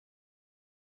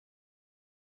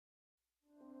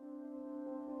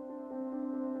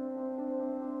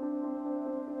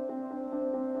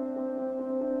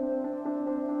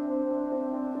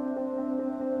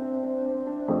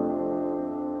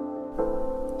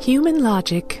Human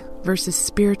Logic versus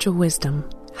Spiritual Wisdom,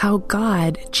 How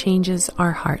God Changes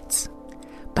Our Hearts,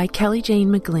 by Kelly Jane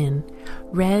McGlynn,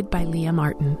 read by Leah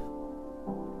Martin.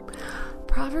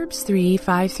 Proverbs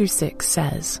 3:5-6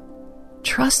 says,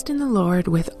 "Trust in the Lord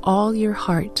with all your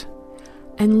heart,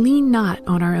 and lean not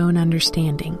on our own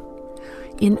understanding.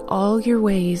 In all your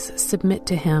ways submit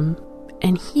to him,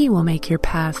 and he will make your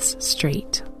paths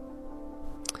straight."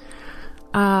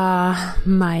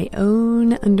 My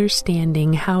own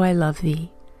understanding, how I love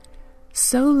thee.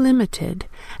 So limited,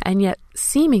 and yet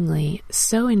seemingly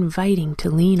so inviting to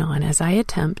lean on as I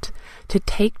attempt to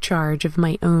take charge of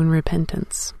my own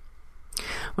repentance.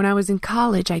 When I was in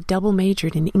college, I double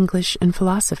majored in English and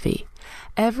philosophy.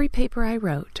 Every paper I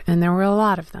wrote, and there were a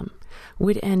lot of them,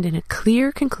 would end in a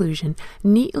clear conclusion,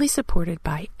 neatly supported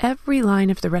by every line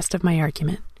of the rest of my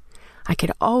argument. I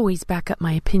could always back up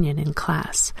my opinion in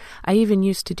class. I even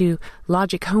used to do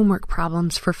logic homework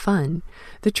problems for fun.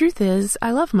 The truth is,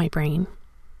 I love my brain.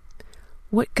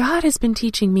 What God has been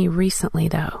teaching me recently,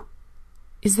 though,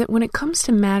 is that when it comes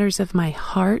to matters of my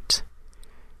heart,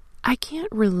 I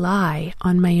can't rely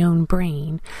on my own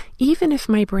brain, even if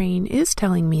my brain is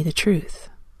telling me the truth.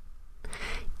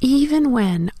 Even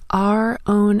when our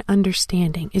own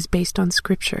understanding is based on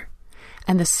Scripture,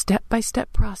 and the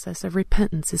step-by-step process of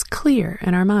repentance is clear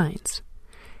in our minds,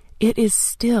 it is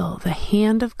still the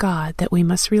hand of God that we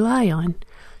must rely on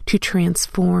to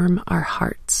transform our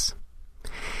hearts.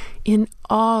 In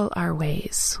all our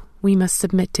ways, we must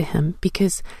submit to him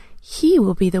because he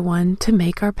will be the one to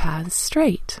make our paths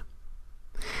straight.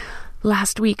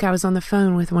 Last week, I was on the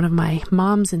phone with one of my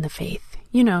moms in the faith.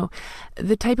 You know,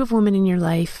 the type of woman in your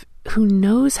life who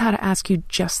knows how to ask you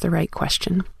just the right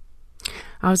question.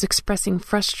 I was expressing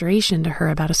frustration to her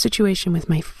about a situation with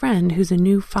my friend who's a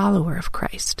new follower of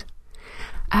Christ.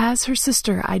 As her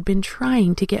sister, I'd been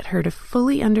trying to get her to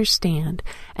fully understand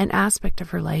an aspect of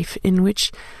her life in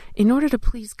which, in order to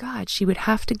please God, she would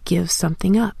have to give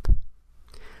something up.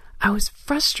 I was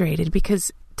frustrated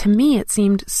because, to me, it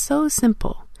seemed so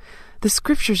simple. The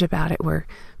scriptures about it were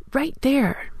right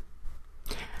there.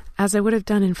 As I would have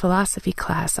done in philosophy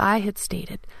class, I had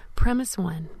stated premise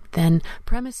 1, then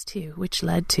premise 2, which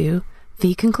led to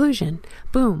the conclusion.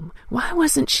 Boom. Why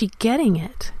wasn't she getting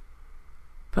it?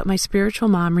 But my spiritual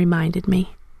mom reminded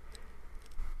me,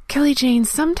 Kelly Jane,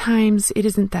 sometimes it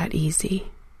isn't that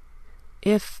easy.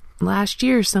 If last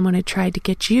year someone had tried to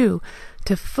get you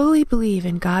to fully believe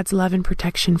in God's love and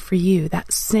protection for you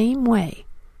that same way,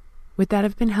 would that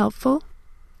have been helpful?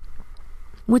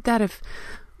 Would that have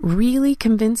really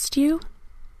convinced you?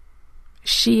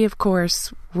 She, of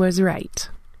course, was right.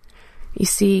 You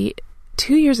see,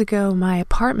 2 years ago, my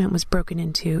apartment was broken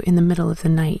into in the middle of the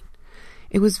night.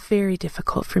 It was very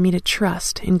difficult for me to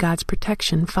trust in God's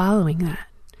protection following that.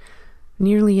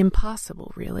 Nearly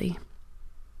impossible, really.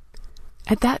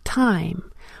 At that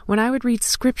time, when I would read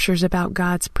scriptures about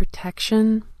God's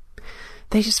protection,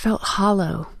 they just felt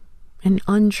hollow and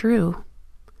untrue.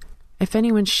 If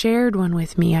anyone shared one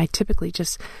with me, I typically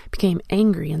just became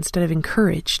angry instead of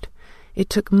encouraged. It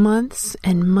took months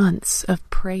and months of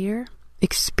prayer,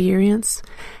 experience,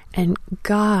 and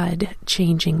God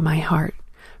changing my heart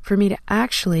for me to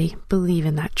actually believe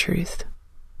in that truth.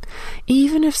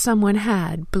 Even if someone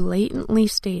had blatantly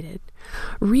stated,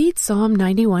 read Psalm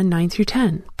 91,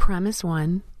 9-10. Premise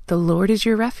 1, the Lord is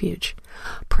your refuge.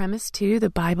 Premise 2, the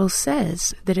Bible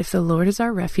says that if the Lord is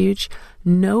our refuge,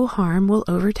 no harm will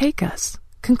overtake us.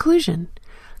 Conclusion,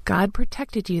 God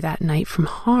protected you that night from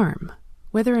harm,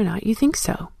 whether or not you think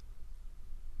so.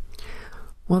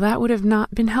 Well, that would have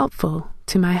not been helpful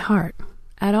to my heart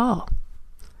at all.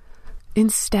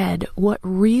 Instead, what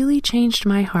really changed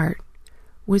my heart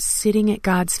was sitting at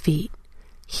God's feet,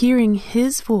 hearing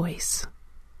his voice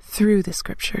through the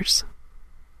scriptures.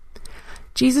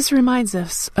 Jesus reminds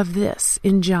us of this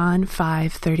in John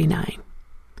 5:39.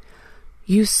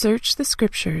 You search the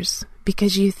scriptures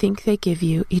because you think they give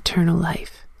you eternal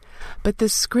life, but the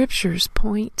scriptures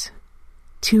point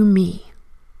to me.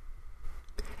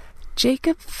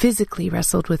 Jacob physically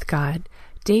wrestled with God.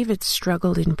 David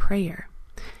struggled in prayer.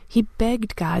 He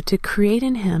begged God to create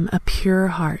in him a pure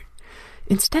heart,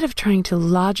 instead of trying to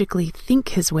logically think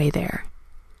his way there.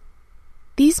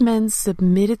 These men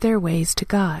submitted their ways to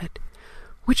God,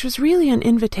 which was really an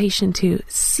invitation to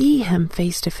see him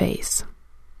face to face.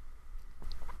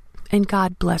 And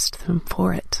God blessed them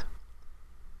for it.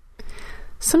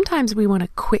 Sometimes we want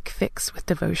a quick fix with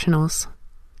devotionals.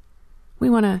 We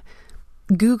want to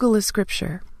Google a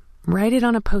scripture, write it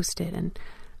on a Post-it, and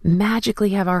magically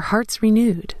have our hearts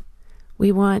renewed.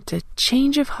 We want a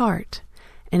change of heart,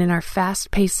 and in our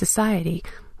fast-paced society,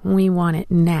 we want it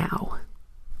now.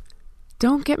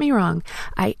 Don't get me wrong,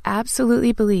 I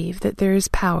absolutely believe that there is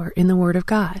power in the Word of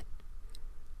God.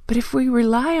 But if we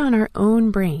rely on our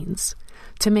own brains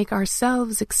to make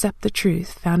ourselves accept the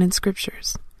truth found in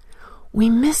Scriptures, we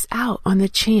miss out on the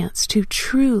chance to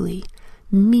truly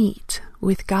meet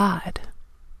with God.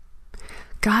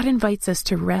 God invites us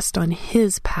to rest on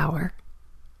His power,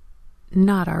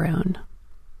 not our own.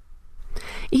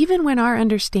 Even when our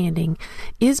understanding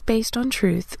is based on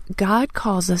truth, God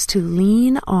calls us to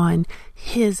lean on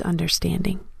His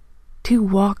understanding, to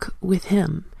walk with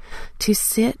Him, to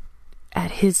sit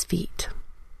at His feet.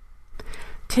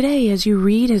 Today, as you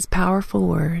read His powerful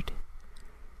word,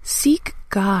 seek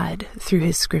God through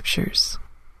His scriptures,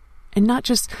 and not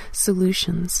just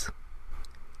solutions.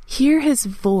 Hear His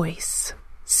voice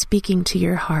speaking to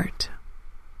your heart.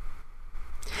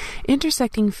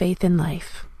 Intersecting faith and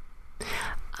life.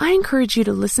 I encourage you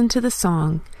to listen to the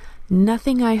song,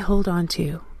 Nothing I Hold On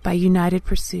To by United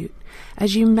Pursuit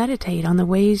as you meditate on the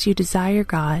ways you desire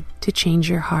God to change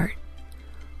your heart.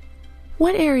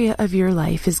 What area of your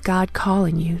life is God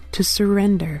calling you to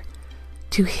surrender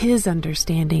to His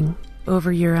understanding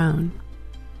over your own?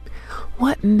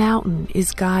 What mountain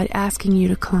is God asking you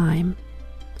to climb?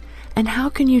 And how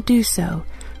can you do so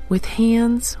with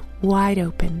hands wide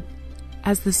open,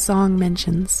 as the song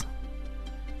mentions?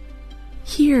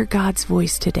 Hear God's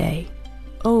voice today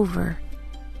over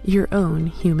your own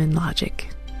human logic.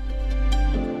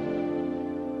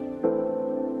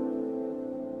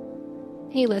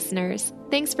 Hey listeners,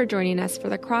 thanks for joining us for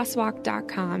the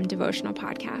Crosswalk.com devotional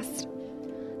podcast.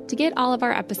 To get all of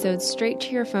our episodes straight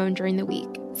to your phone during the week,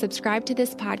 subscribe to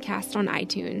this podcast on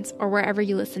iTunes or wherever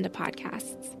you listen to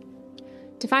podcasts.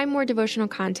 To find more devotional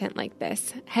content like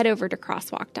this, head over to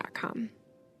Crosswalk.com.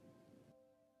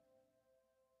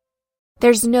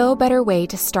 There's no better way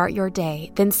to start your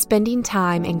day than spending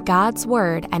time in God's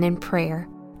Word and in prayer.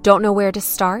 Don't know where to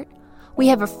start? We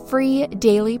have a free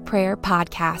daily prayer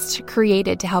podcast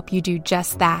created to help you do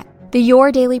just that. The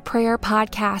Your Daily Prayer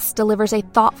podcast delivers a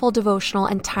thoughtful devotional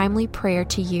and timely prayer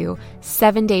to you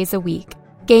 7 days a week.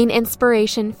 Gain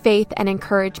inspiration, faith, and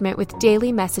encouragement with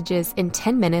daily messages in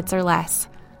 10 minutes or less.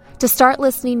 To start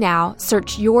listening now,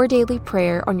 search Your Daily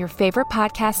Prayer on your favorite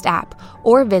podcast app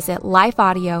or visit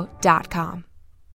lifeaudio.com.